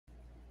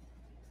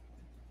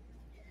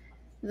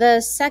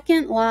The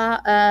second law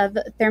of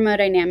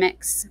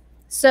thermodynamics.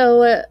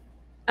 So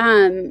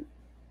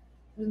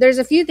there's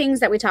a few things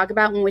that we talk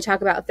about when we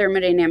talk about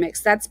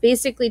thermodynamics. That's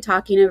basically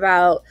talking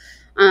about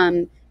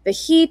the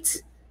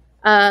heat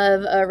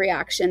of a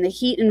reaction, the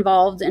heat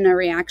involved in a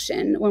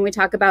reaction. When we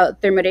talk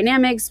about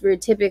thermodynamics, we're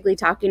typically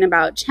talking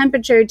about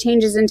temperature,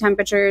 changes in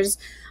temperatures,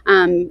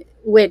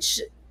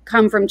 which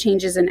come from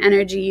changes in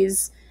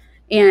energies.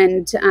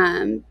 And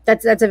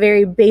that's a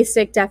very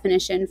basic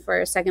definition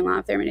for second law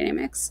of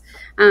thermodynamics.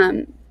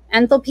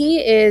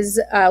 Enthalpy is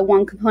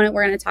one component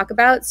we're going to talk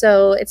about.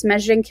 So it's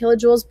measured in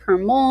kilojoules per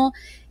mole.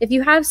 If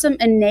you have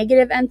a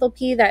negative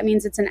enthalpy, that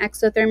means it's an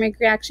exothermic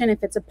reaction.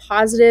 If it's a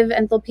positive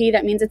enthalpy,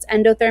 that means it's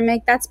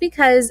endothermic. That's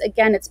because,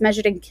 again, it's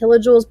measured in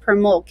kilojoules per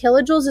mole.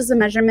 Kilojoules is a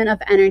measurement of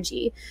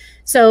energy.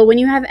 So when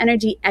you have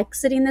energy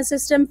exiting the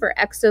system for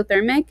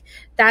exothermic,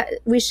 that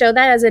we show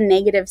that as a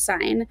negative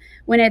sign.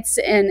 When it's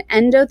an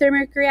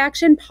endothermic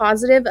reaction,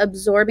 positive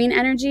absorbing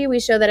energy, we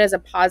show that as a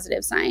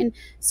positive sign.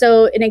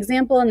 So an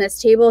example in this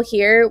table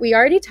here, we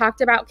already talked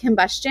about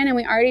combustion and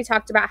we already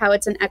talked about how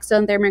it's an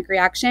exothermic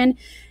reaction.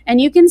 And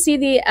you can see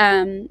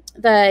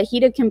the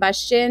heat of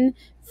combustion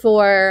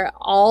for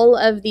all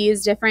of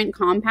these different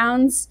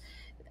compounds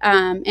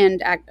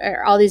and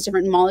all these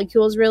different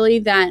molecules, really,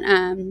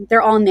 that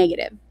they're all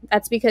negative.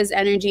 That's because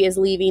energy is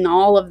leaving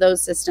all of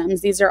those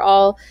systems. These are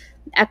all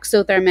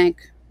exothermic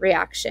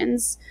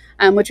reactions,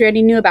 which we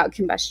already knew about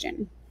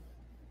combustion.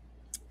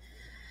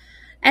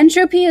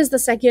 Entropy is the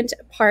second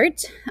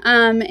part,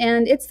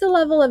 and it's the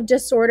level of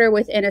disorder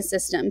within a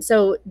system.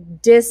 So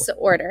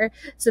disorder.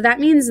 So that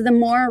means the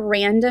more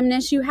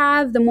randomness you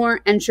have, the more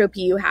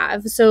entropy you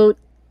have. So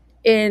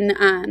in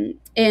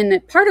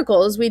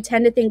particles, we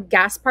tend to think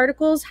gas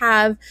particles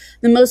have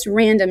the most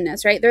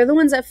randomness, right? They're the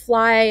ones that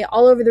fly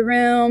all over the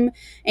room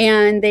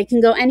and they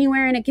can go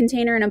anywhere in a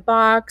container, in a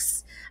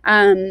box.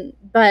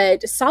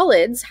 But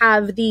solids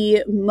have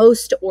the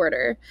most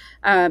order.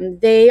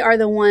 They are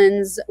the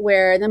ones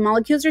where the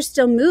molecules are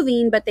still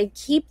moving, but they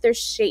keep their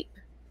shape.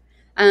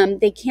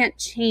 They can't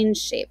change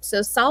shape.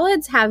 So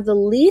solids have the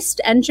least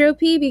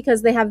entropy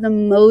because they have the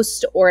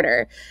most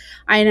order.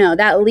 I know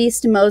that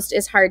least most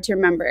is hard to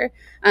remember.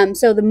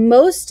 So the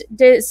most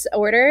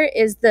disorder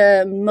is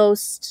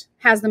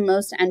has the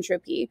most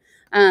entropy.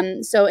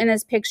 So in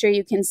this picture,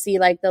 you can see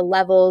like the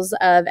levels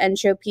of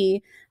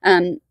entropy.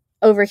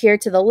 Over here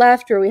to the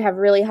left, where we have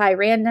really high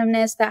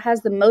randomness, that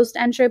has the most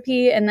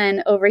entropy. And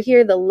then over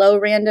here, the low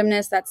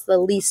randomness, that's the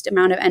least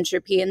amount of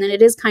entropy. And then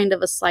it is kind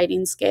of a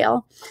sliding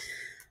scale.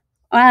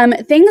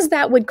 Things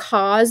that would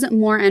cause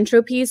more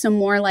entropy, so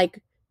more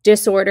like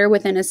disorder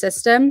within a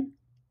system,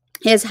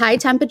 is high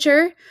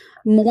temperature,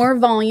 more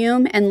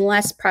volume, and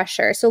less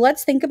pressure. So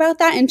let's think about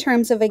that in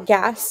terms of a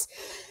gas.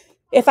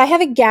 If I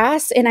have a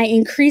gas and I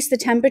increase the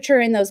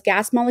temperature in those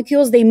gas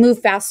molecules, they move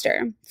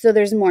faster. So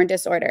there's more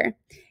disorder.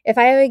 If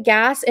I have a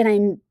gas and I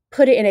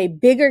put it in a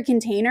bigger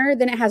container,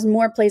 then it has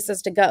more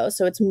places to go.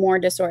 So it's more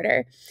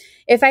disorder.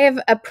 If I have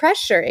a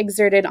pressure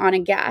exerted on a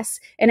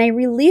gas and I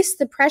release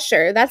the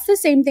pressure, that's the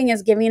same thing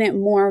as giving it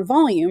more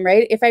volume,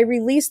 right? If I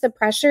release the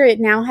pressure, it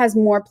now has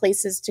more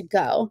places to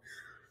go.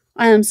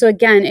 So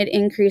again, it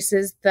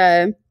increases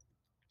the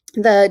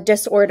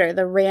disorder,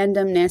 the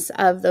randomness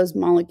of those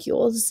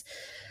molecules.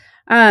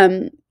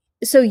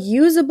 So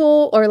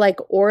usable or like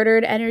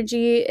ordered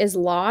energy is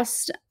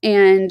lost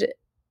and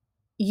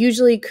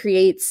usually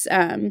creates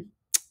a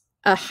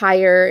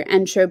higher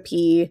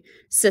entropy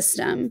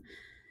system.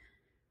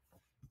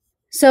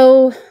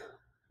 So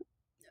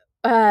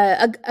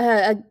I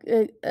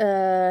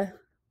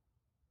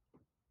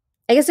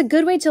guess a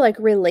good way to like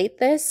relate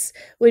this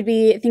would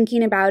be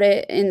thinking about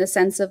it in the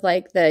sense of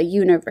like the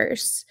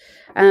universe,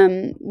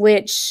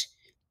 which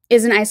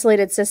is an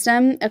isolated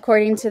system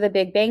according to the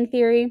Big Bang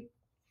Theory,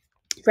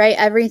 right?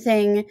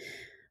 Everything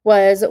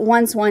was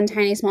once one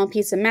tiny small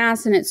piece of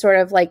mass and it sort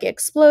of like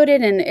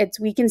exploded, and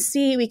we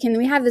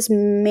have this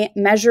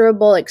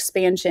measurable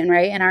expansion,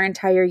 right, in our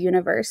entire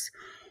universe.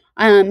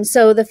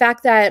 So the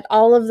fact that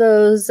all of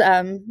those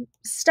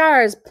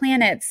stars,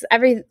 planets,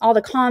 all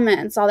the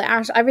comets, all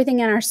the everything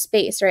in our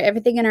space, right,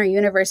 everything in our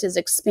universe is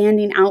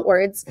expanding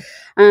outwards.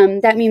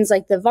 That means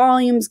like the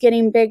volume's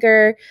getting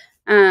bigger,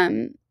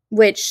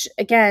 which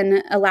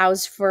again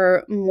allows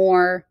for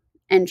more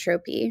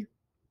entropy.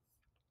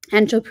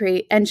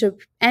 Entropy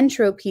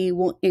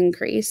will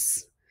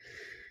increase.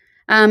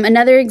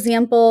 Another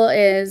example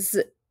is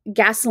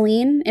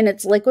gasoline in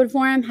its liquid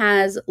form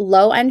has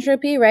low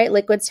entropy, right?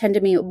 Liquids tend to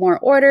be more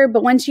order,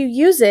 but once we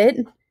use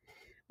it,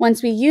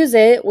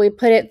 we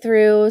put it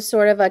through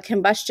sort of a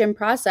combustion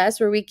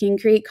process where we can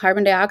create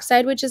carbon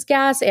dioxide, which is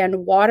gas,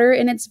 and water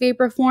in its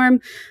vapor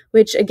form,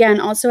 which again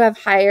also have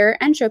higher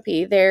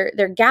entropy. They're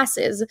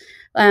gases,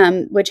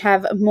 which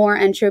have more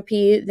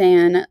entropy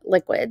than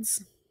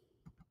liquids.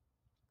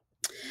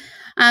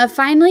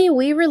 Finally,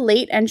 we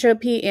relate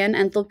entropy and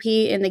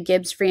enthalpy in the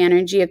Gibbs free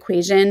energy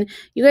equation.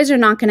 You guys are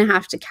not going to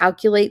have to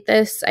calculate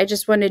this. I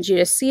just wanted you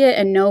to see it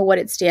and know what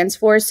it stands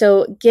for.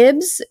 So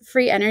Gibbs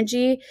free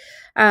energy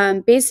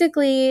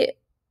basically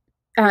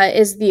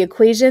is the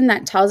equation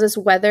that tells us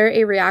whether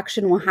a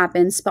reaction will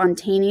happen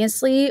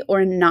spontaneously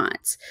or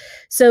not.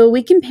 So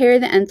we compare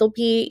the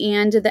enthalpy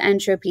and the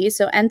entropy.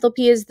 So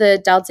enthalpy is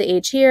the delta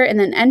H here, and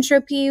then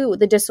entropy,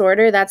 the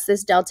disorder, that's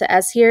this delta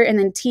S here, and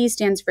then T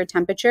stands for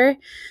temperature.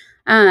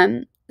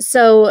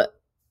 So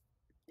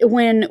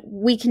when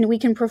we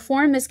can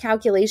perform this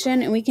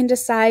calculation and we can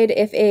decide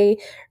if a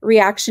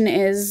reaction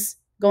is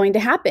going to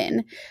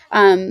happen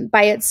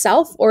by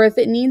itself or if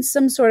it needs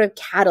some sort of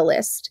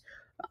catalyst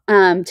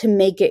to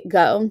make it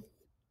go.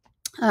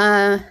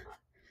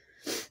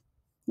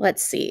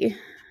 Let's see.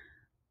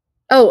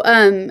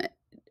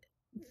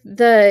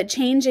 The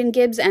change in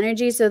Gibbs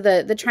energy, so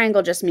the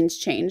triangle just means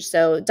change.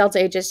 So delta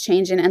H is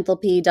change in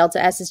enthalpy,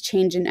 delta S is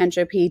change in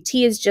entropy,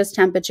 T is just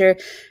temperature,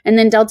 and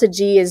then delta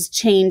G is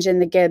change in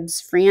the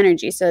Gibbs free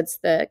energy. So it's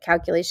the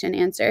calculation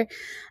answer.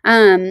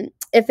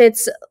 If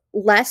it's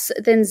less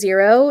than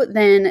 0,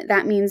 then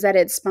that means that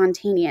it's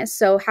spontaneous.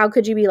 So how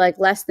could you be like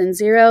less than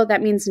 0?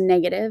 That means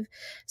negative.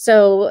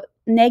 So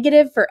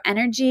negative for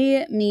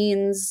energy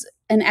means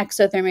an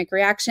exothermic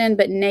reaction,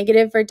 but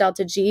negative for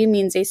delta G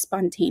means a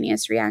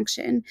spontaneous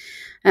reaction.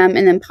 And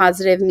then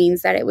positive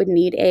means that it would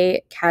need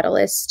a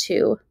catalyst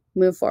to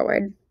move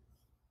forward.